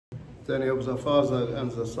the name of the Father,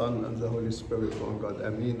 and the Son, and the Holy Spirit, one God.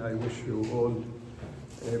 Amen. I wish you all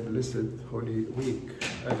a blessed Holy Week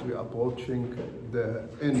as we are approaching the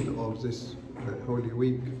end of this Holy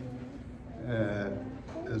Week,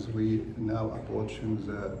 as we now approaching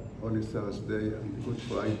the Holy Thursday and Good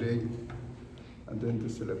Friday, and then the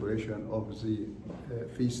celebration of the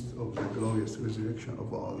feast of the glorious resurrection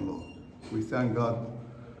of our Lord. We thank God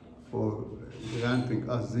for granting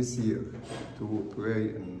us this year to pray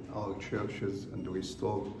in our churches and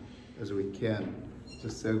restore as we can the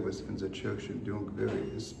service in the church during a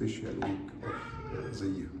very special week of the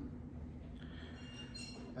year.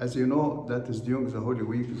 As you know, that is during the Holy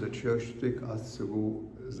Week, the church takes us through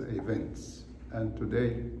the events. And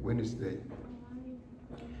today, Wednesday,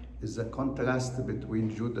 is the contrast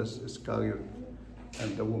between Judas Iscariot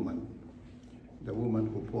and the woman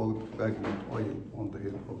who poured fragrant oil on the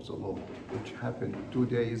head of the Lord, which happened 2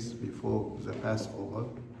 days before the Passover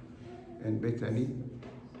in Bethany.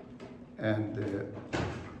 And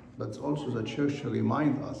but also the church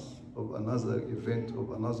reminds us of another event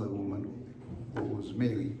of another woman who was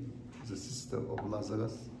Mary, the sister of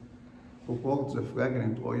Lazarus, who poured the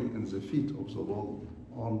fragrant oil in the feet of the Lord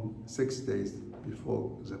on 6 days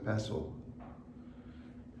before the Passover.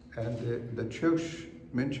 And the church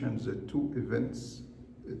mentions the two events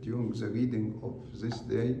during the reading of this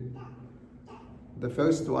day. The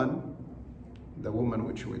first one, the woman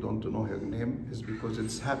which we don't know her name, is because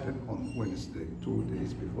it's happened on Wednesday, 2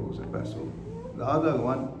 days before the Passover. The other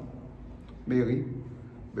one, Mary,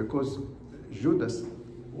 because Judas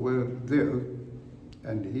were there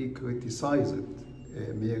and he criticized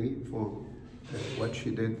Mary for what she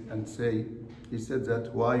did, and he said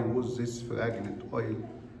that why was this fragrant oil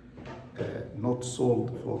not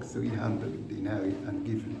sold for 300 denarii and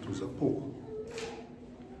given to the poor?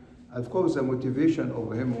 Of course, the motivation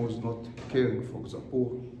of him was not caring for the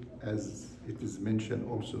poor, as it is mentioned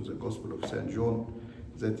also in the Gospel of St. John,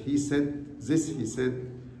 that he said,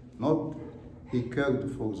 not he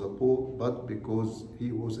cared for the poor, but because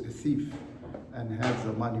he was a thief and had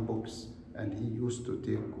the money box, and he used to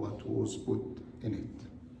take what was put in it.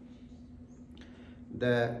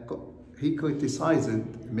 He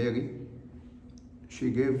criticized Mary.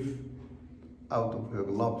 She gave out of her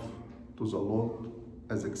love to the Lord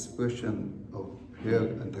as expression of her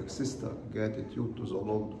and her sister gratitude to the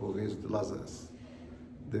Lord who raised Lazarus,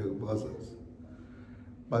 their brothers.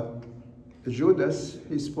 But Judas,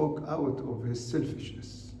 he spoke out of his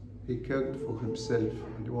selfishness. He cared for himself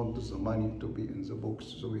and he wanted the money to be in the books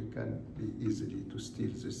so he can be easily to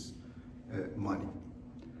steal this money.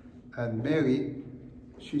 And Mary,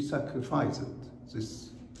 she sacrificed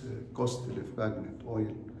this costly fragrant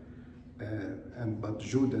oil, but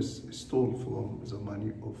Judas stole from the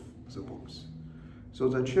money of the books. So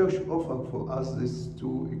the church offered for us these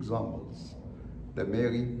two examples, the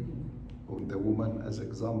Mary or the woman as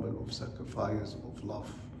example of sacrifice, of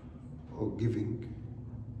love, or giving,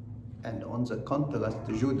 and on the contrast,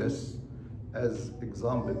 Judas as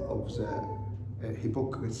example of the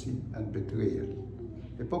hypocrisy and betrayal.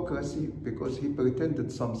 Hypocrisy because he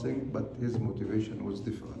pretended something, but his motivation was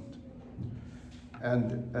different.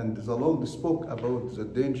 And the Lord spoke about the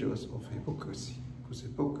dangers of hypocrisy, because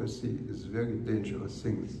hypocrisy is very dangerous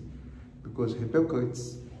things. Because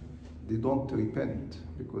hypocrites, they don't repent,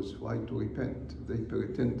 because why to repent? They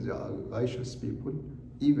pretend they are righteous people,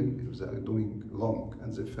 even if they are doing wrong.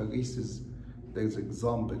 And the Pharisees, there's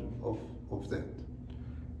example of that.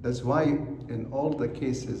 That's why in all the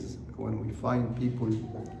cases, when we find people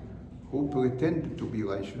who pretend to be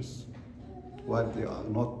righteous, while they are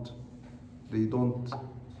not, they don't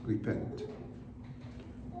repent.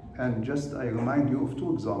 And just I remind you of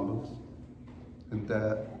two examples.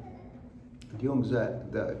 During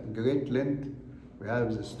the Great Lent, we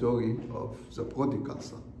have the story of the prodigal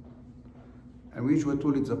son. And we usually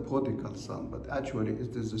call it the prodigal son, but actually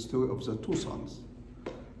it is the story of the two sons.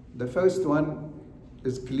 The first one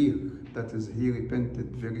is clear, that is, he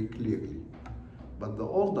repented very clearly. But the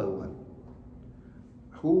older one,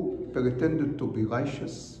 who pretended to be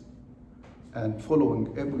righteous and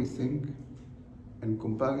following everything in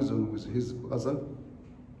comparison with his brother,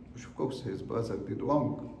 which of course his brother did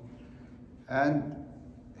wrong, and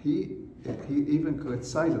he even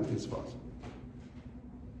criticized his father.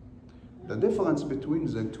 The difference between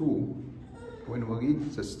the two, when we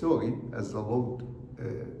read the story as the Lord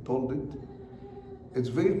told it, it's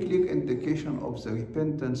very clear indication of the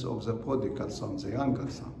repentance of the prodigal son, the younger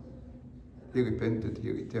son. He repented,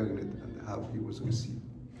 he returned, and how he was received.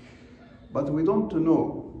 But we don't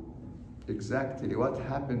know exactly what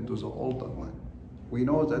happened to the older one. We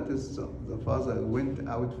know that the father went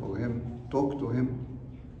out for him, talked to him,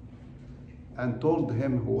 and told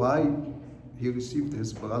him why he received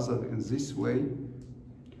his brother in this way.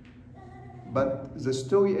 But the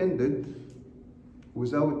story ended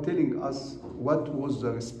without telling us what was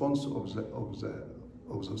the response of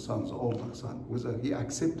the son, the older son, whether he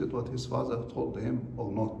accepted what his father told him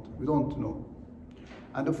or not. We don't know.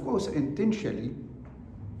 And of course, intentionally,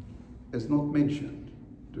 is not mentioned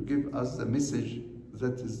to give us the message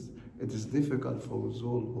that it is difficult for those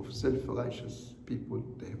of self-righteous people,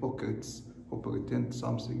 the hypocrites, who pretend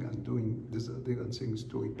something and doing different things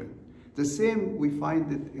to repent. The same we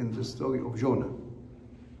find it in the story of Jonah.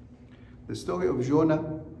 The story of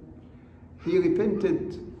Jonah, he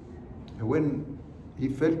repented when he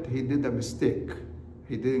felt he did a mistake.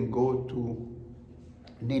 He didn't go to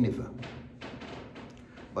Nineveh.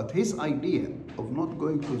 But his idea of not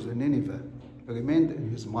going to the Nineveh remained in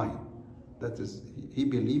his mind. That is, he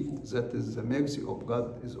believed that is the mercy of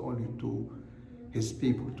God is only to his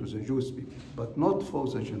people, to the Jewish people, but not for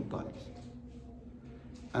the Gentiles.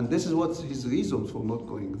 And this is what his reason for not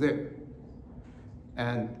going there.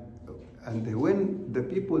 And when the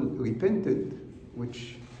people repented,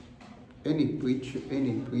 which any preacher,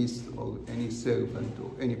 any priest, or any servant,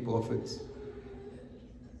 or any prophet,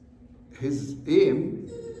 his aim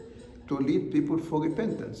to lead people for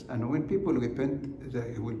repentance. And when people repent,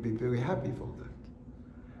 they will be very happy for that.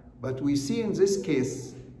 But we see in this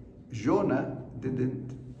case, Jonah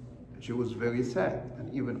didn't. She was very sad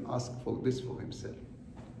and even asked for this for himself.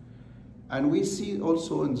 And we see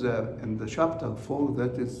also in the chapter 4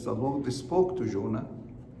 that is the Lord spoke to Jonah,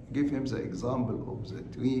 give him the example of the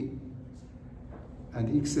tree, and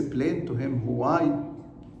he explained to him why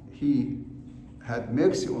he had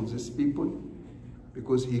mercy on these people,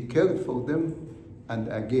 because he cared for them. And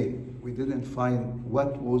again, we didn't find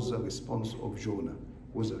what was the response of Jonah,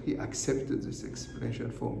 whether he accepted this explanation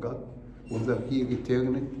from God, whether he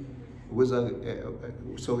returned it, whether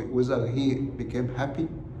he became happy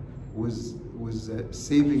with the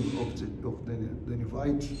saving of the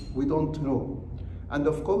Ninevites. We don't know. And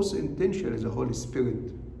of course, intentionally, the Holy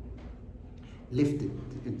Spirit lifted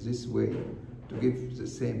in this way to give the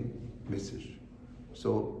same message.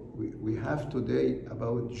 So we have today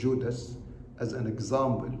about Judas as an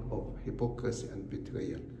example of hypocrisy and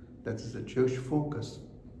betrayal. That is the church focus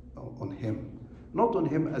on him. Not on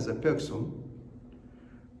him as a person,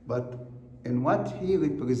 but in what he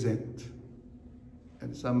represents.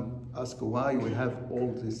 And some ask why we have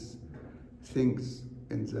all these things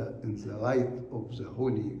in the light of the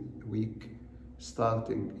Holy Week,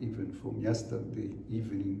 starting even from yesterday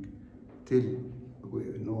evening till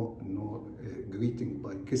no greeting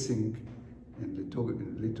by kissing in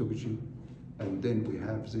liturgy, and then we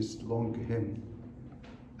have this long hymn,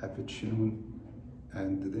 Apichinun,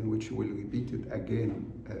 and then which will repeat it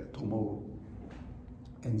again tomorrow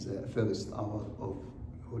in the first hour of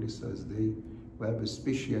Holy Thursday. We have a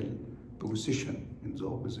special procession in the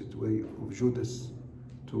opposite way of Judas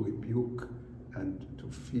to rebuke and to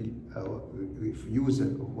feel our refusal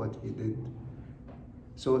of what he did.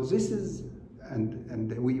 So this is,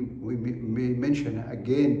 and we may mention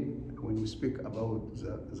again when we speak about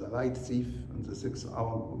the right thief on the 6th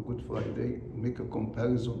hour of Good Friday, make a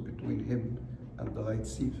comparison between him and the right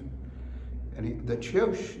thief. And the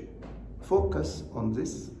church focus on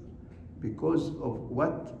this because of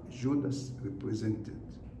what Judas represented.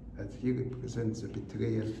 And he represents the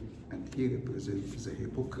betrayal and he represents the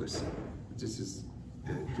hypocrisy. This is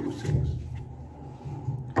two things.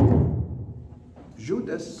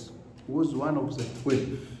 Judas was one of the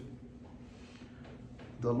 12.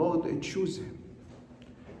 The Lord chose him,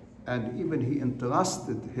 and even he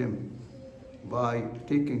entrusted him by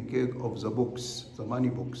taking care of the books, the money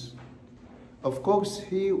books. Of course,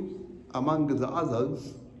 he, among the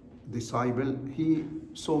others disciples, he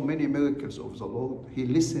saw many miracles of the Lord. He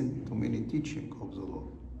listened to many teachings of the Lord.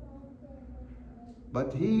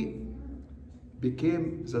 But he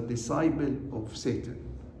became the disciple of Satan.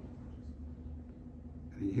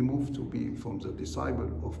 He moved to be from the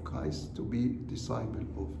disciple of Christ to be disciple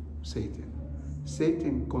of Satan.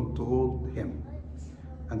 Satan controlled him.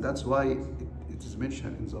 And that's why it is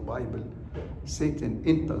mentioned in the Bible, Satan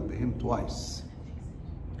entered him twice.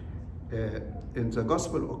 In the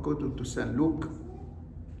Gospel according to St. Luke,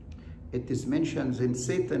 it is mentioned that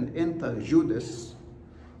Satan entered Judas,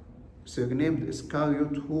 surnamed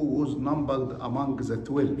Iscariot, who was numbered among the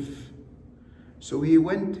 12. So he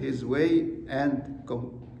went his way and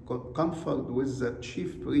conferred with the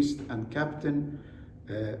chief priest and captain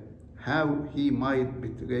how he might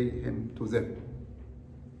betray him to them.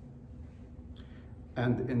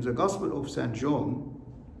 And in the Gospel of St. John,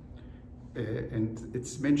 and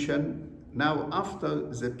it's mentioned, now after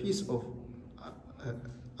the peace of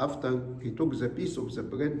after he took the piece of the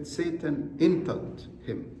bread, Satan entered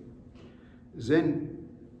him. Then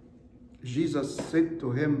Jesus said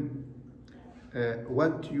to him,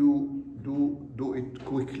 what you do it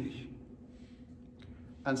quickly.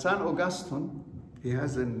 And St. Augustine, he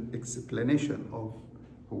has an explanation of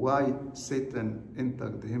why Satan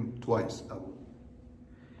entered him twice.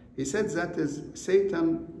 He said that is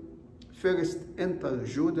Satan first entered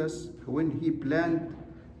Judas when he planned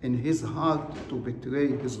in his heart to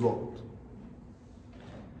betray his Lord.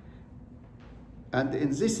 And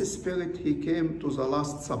in this spirit he came to the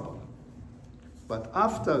Last Supper. But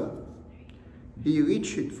after he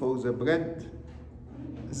reached for the bread,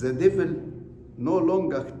 the devil no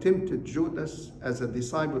longer tempted Judas as a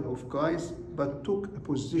disciple of Christ, but took a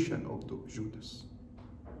position of Judas.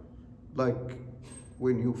 Like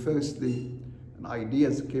when you firstly,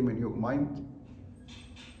 ideas came in your mind,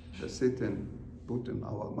 the Satan put in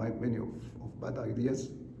our mind many of bad ideas.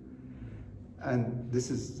 And this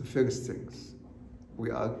is the first things. We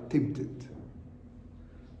are tempted.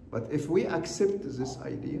 But if we accept this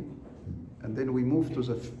idea, and then we move to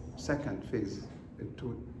the second phase,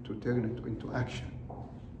 to turn it into action.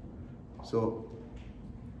 So,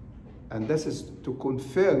 and this is to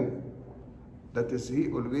confirm that is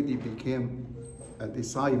he already became a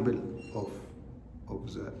disciple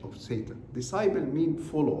of Satan. Disciple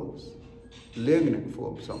means followers, learning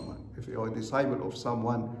from someone. If you are a disciple of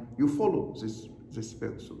someone, you follow this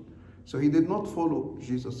person. So he did not follow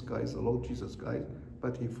Jesus Christ, the Lord Jesus Christ,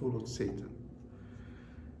 but he followed Satan.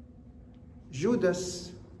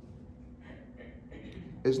 Judas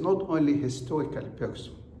is not only a historical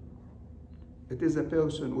person, it is a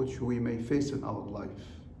person which we may face in our life,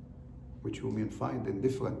 which we may find in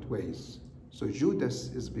different ways. So Judas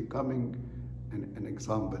is becoming an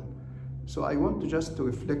example. So I want just to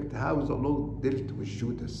reflect how the Lord dealt with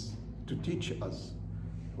Judas, to teach us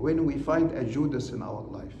when we find a Judas in our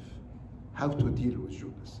life, how to deal with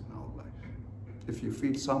Judas in our life. If you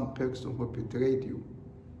feel some person who betrayed you,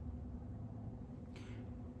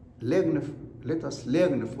 let us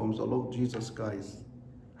learn from the Lord Jesus Christ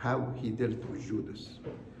how he dealt with Judas.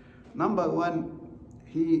 Number one,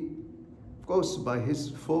 of course, by his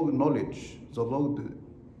foreknowledge, the Lord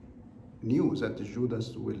knew that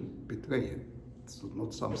Judas will betray him. It's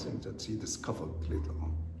not something that he discovered later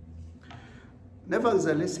on.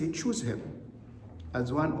 Nevertheless, he chose him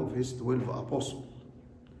as one of his 12 apostles.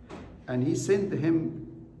 And he sent him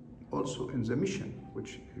also in the mission,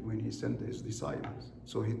 when he sent his disciples.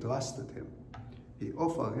 So he trusted him. He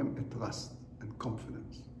offered him a trust and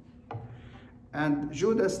confidence. And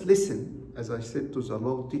Judas listened, as I said, to the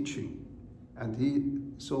Lord teaching, and he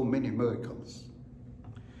saw many miracles.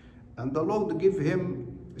 And the Lord gave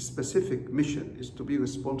him a specific mission, is to be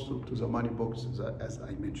responsible to the money box, as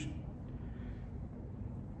I mentioned.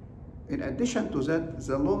 In addition to that,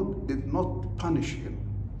 the Lord did not punish him.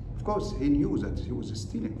 Of course, he knew that he was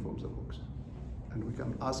stealing from the books. And we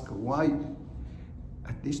can ask why,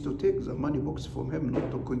 at least to take the money box from him,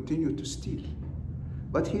 not to continue to steal.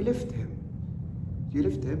 But he left him. He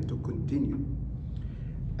left him to continue.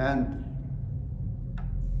 And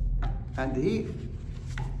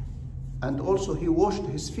also he washed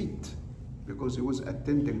his feet, because he was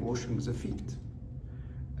attending washing the feet.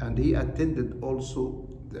 And he attended also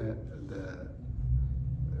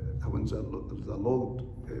when the Lord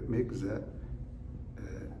makes the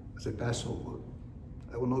Passover.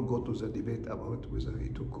 I will not go to the debate about whether he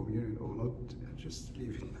took communion or not, just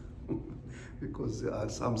leave it. Because there are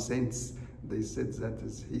some saints, they said that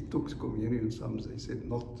he took communion, some they said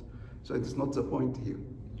not. So it's not the point here.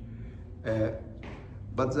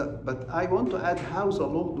 But I want to add how the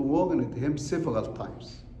Lord warned him several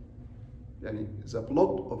times. The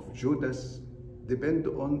plot of Judas depends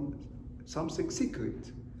on something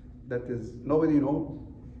secret that is nobody knows,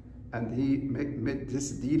 and he made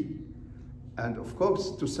this deal. And of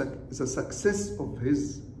course, the success of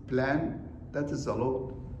his plan, that is the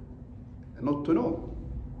Lord not to know,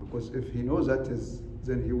 because if he knows that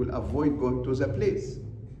then he will avoid going to the place.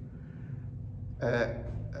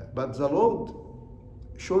 But the Lord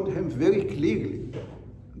showed him very clearly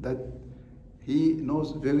that he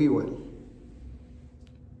knows very well,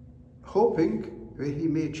 hoping he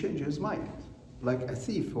may change his mind. Like a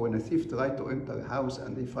thief, when a thief tries to enter a house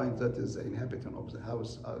and he finds that the inhabitant of the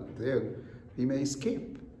house are there, he may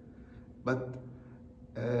escape. But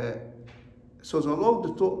so the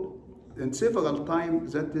Lord told in several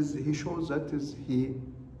times that he shows that he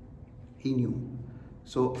knew.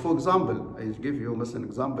 So, for example, I give you an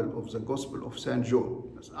example of the Gospel of St. John.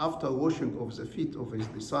 After washing of the feet of his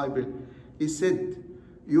disciple, he said,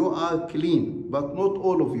 "You are clean, but not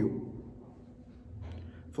all of you."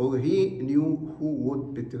 for he knew who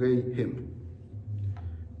would betray him.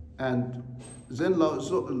 And then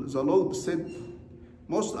the Lord said,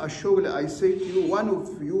 most assuredly I say to you, one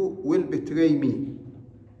of you will betray me.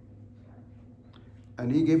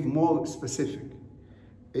 And he gave more specific.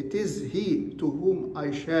 It is he to whom I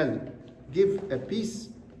shall give a piece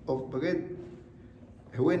of bread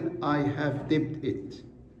when I have dipped it.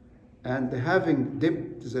 And having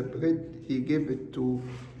dipped the bread, he gave it to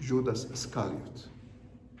Judas Iscariot.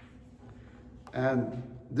 And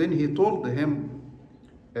then he told him,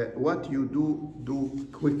 what you do, do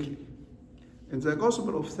quickly. In the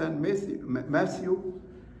Gospel of St. Matthew,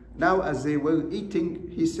 now as they were eating,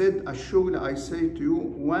 he said, assuredly I say to you,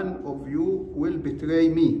 one of you will betray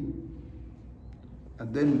me.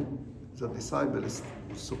 And then the disciples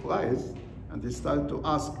were surprised, and they started to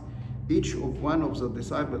ask, each of one of the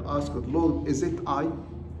disciples asked, Lord, is it I?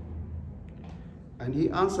 And he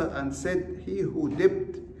answered and said, he who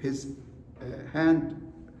dipped his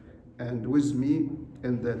hand and with me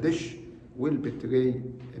in the dish will betray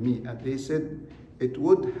me. And they said, it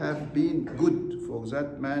would have been good for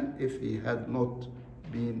that man if he had not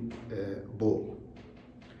been born.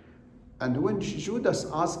 And when Judas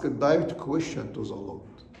asked a direct question to the Lord,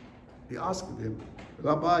 he asked him,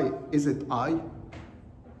 Rabbi, is it I?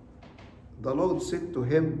 The Lord said to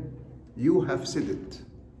him, you have said it.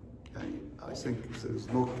 I think there is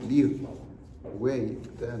no clear way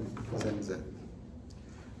than that.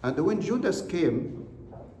 And when Judas came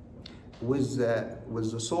with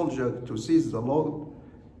the soldier to seize the Lord,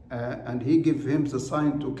 and he gave him the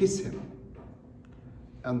sign to kiss him.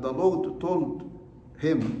 And the Lord told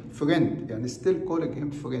him, friend, and he's still calling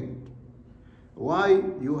him friend, why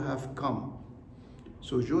you have come?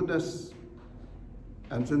 So Judas,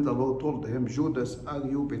 and then the Lord told him, Judas, are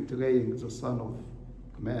you betraying the Son of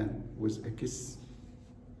Man with a kiss?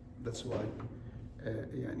 That's why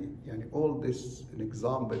all this an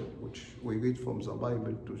example which we read from the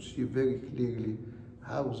Bible to see very clearly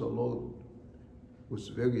how the Lord was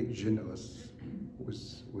very generous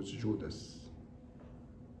with Judas.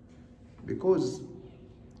 Because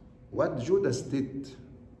what Judas did,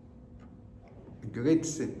 a great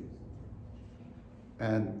sin.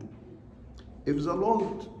 And if the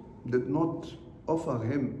Lord did not offer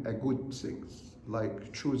him a good things,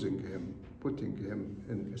 like choosing him, putting him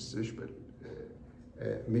in a special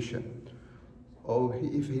mission, or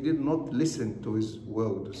if he did not listen to his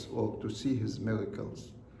words or to see his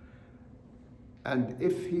miracles, and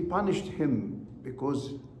if he punished him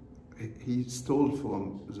because he stole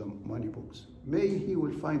from the money box, maybe he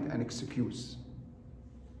will find an excuse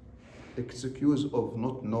of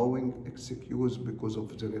not knowing, excuse because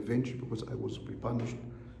of the revenge, because I was be punished.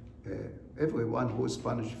 Everyone who is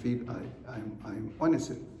punished feel I'm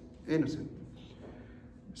innocent.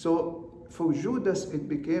 So for Judas it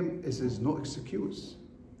became, it is no excuse.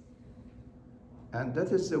 And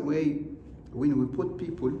that is the way when we put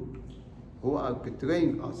people who are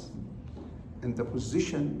betraying us in the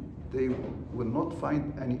position, they will not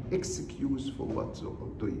find any excuse for what they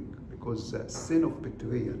are doing, because the sin of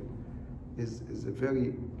betrayal is a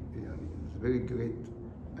very great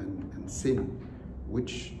and sin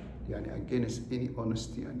which against any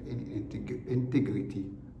honesty and any integrity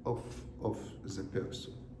of the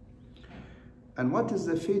person. And what is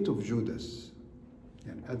the fate of Judas?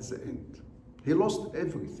 And at the end, he lost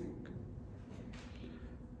everything.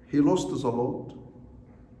 He lost the Lord,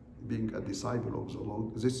 being a disciple of the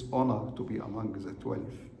Lord, this honor to be among the 12.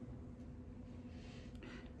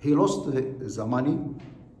 He lost the money,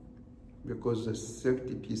 because the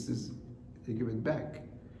 30 pieces, he gave it back.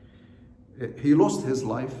 He lost his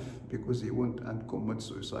life because he went and committed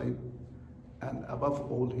suicide. And above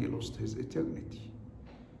all, he lost his eternity.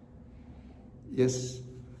 Yes,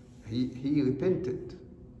 he repented,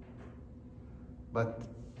 but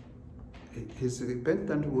his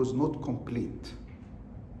repentance was not complete,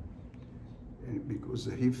 because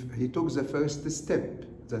he took the first step,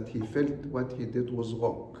 that he felt what he did was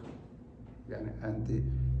wrong,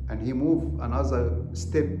 and he moved another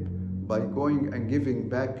step by going and giving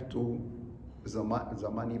back to the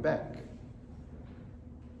money back.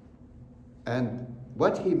 And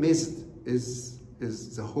what he missed is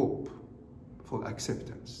the hope for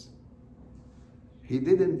acceptance. He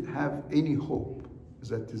didn't have any hope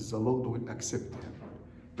that the Lord will accept him,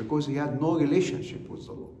 because he had no relationship with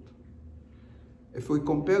the Lord. If we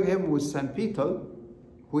compare him with St. Peter,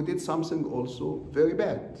 who did something also very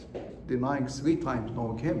bad, denying 3 times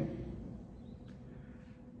knowing him.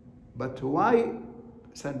 But why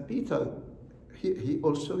St. Peter, he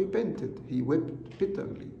also repented, he wept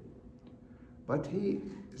bitterly. But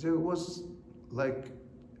there was like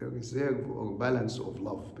a reserve or balance of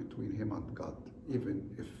love between him and God, even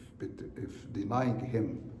if denying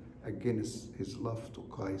him against his love to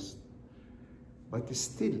Christ. But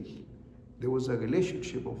still, there was a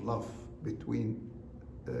relationship of love between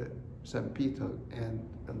St. Peter and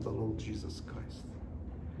the Lord Jesus Christ.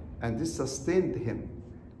 And this sustained him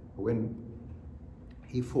when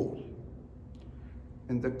he fell.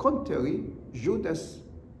 On the contrary, Judas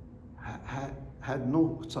had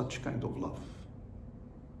no such kind of love.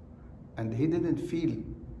 And he didn't feel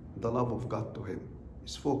the love of God to him.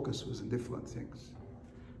 His focus was in different things.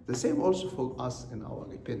 The same also for us in our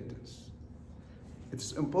repentance.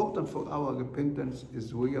 It's important for our repentance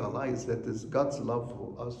is we realize that is God's love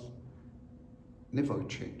for us never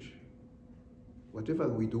change. Whatever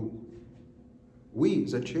we do,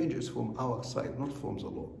 the change is from our side, not from the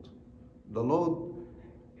Lord. The Lord,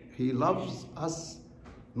 he loves us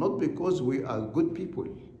not because we are good people.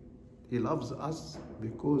 He loves us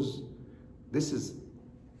because this is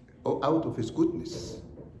out of his goodness,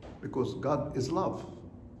 because God is love.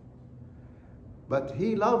 But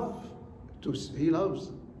he loves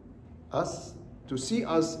us to see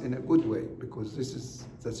us in a good way, because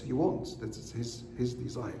that's he wants, that's his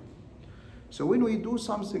desire. So when we do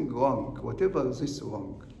something wrong, whatever is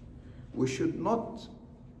wrong, we should not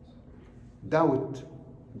doubt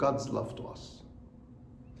God's love to us,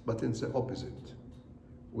 but in the opposite.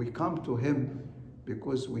 We come to him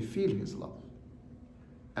because we feel his love.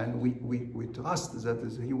 And we trust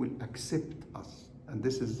that he will accept us. And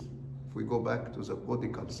this is, if we go back to the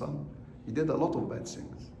prodigal son, he did a lot of bad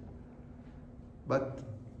things. But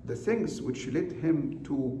the things which led him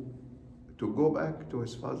to go back to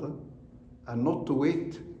his father and not to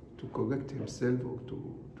wait to correct himself or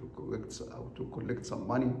to collect some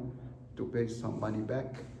money, to pay some money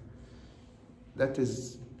back, that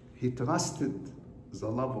is, he trusted the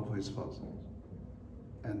love of his father.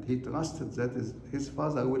 And he trusted that his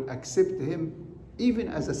father will accept him even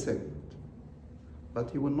as a servant,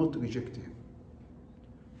 but he will not reject him.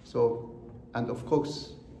 So, and of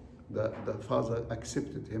course, the father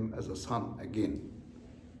accepted him as a son again.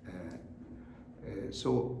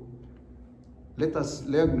 So let us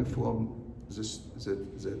learn from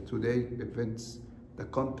the today events, the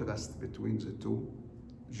contrast between the two,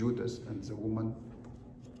 Judas and the woman,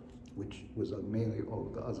 which was Mary or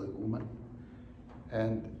the other woman,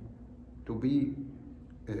 and to be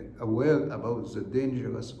aware about the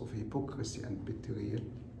dangers of hypocrisy and betrayal,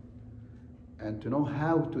 and to know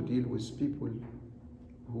how to deal with people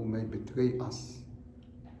who may betray us,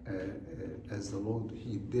 as the Lord,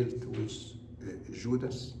 he dealt with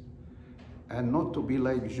Judas, and not to be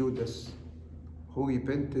like Judas, who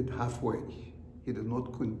repented halfway. He did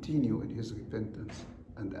not continue in his repentance,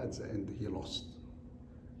 and at the end he lost.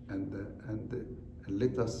 And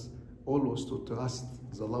let us always to trust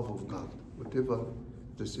the love of God, whatever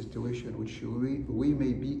the situation which we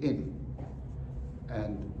may be in.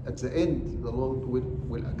 And at the end, the Lord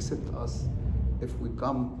will accept us if we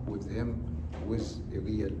come with him with a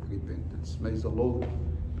real repentance. May the Lord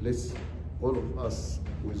bless all of us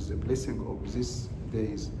with the blessing of these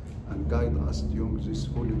days and guide us during this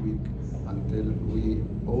Holy Week until we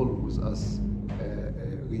all with us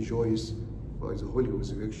rejoice for the Holy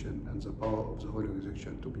Resurrection and the power of the Holy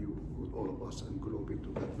Resurrection to be with all of us, and glory to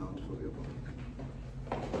God now and forever.